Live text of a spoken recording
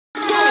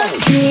Cause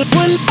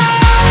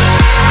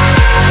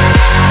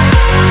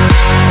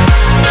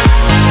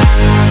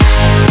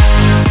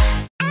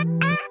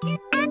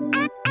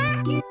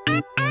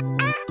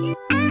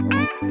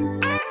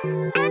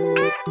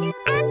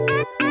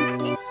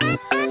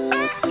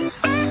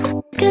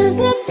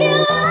if you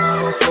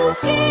want to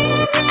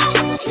keep me,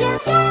 you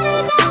gotta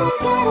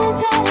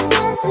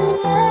to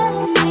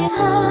love me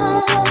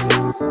hard.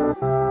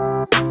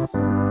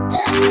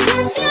 And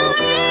if you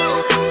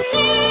really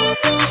need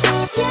me,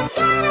 you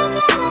gotta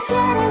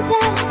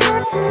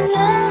to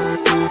love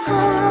me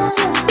hard.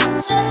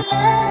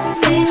 Love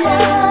me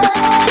hard.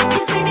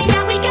 Cause baby,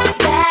 yeah, we got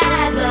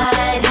bad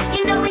blood.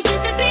 You know we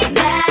used to be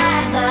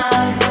bad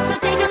love. So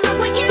take a look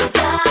what you've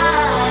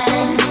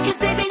done. Cause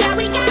baby, now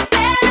we got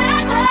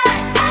bad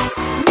blood.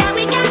 Now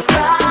we got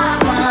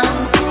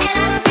problems, and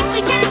I don't think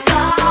we can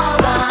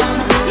solve them.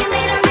 You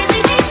made a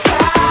really big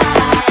cut.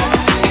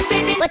 And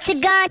baby,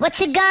 what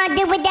you gonna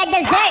do with that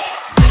dessert?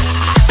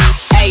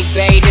 Hey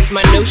babe, this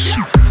my new shit.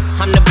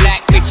 I'm the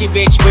black bitchy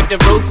bitch with the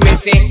roof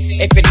missing.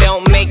 If it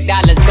don't make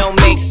dollars, don't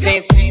make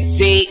sense.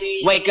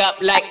 See, wake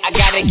up like I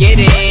gotta get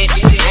it.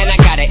 And I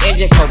got an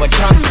engine for a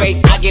trunk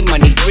space. I get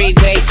money 3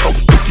 ways,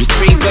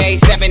 3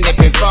 ways, 7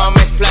 different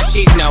formats. Plus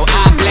she's no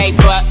oblate,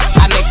 but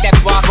I make that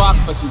walk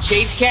for some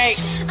cheesecake.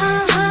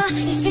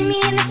 You see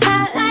me in this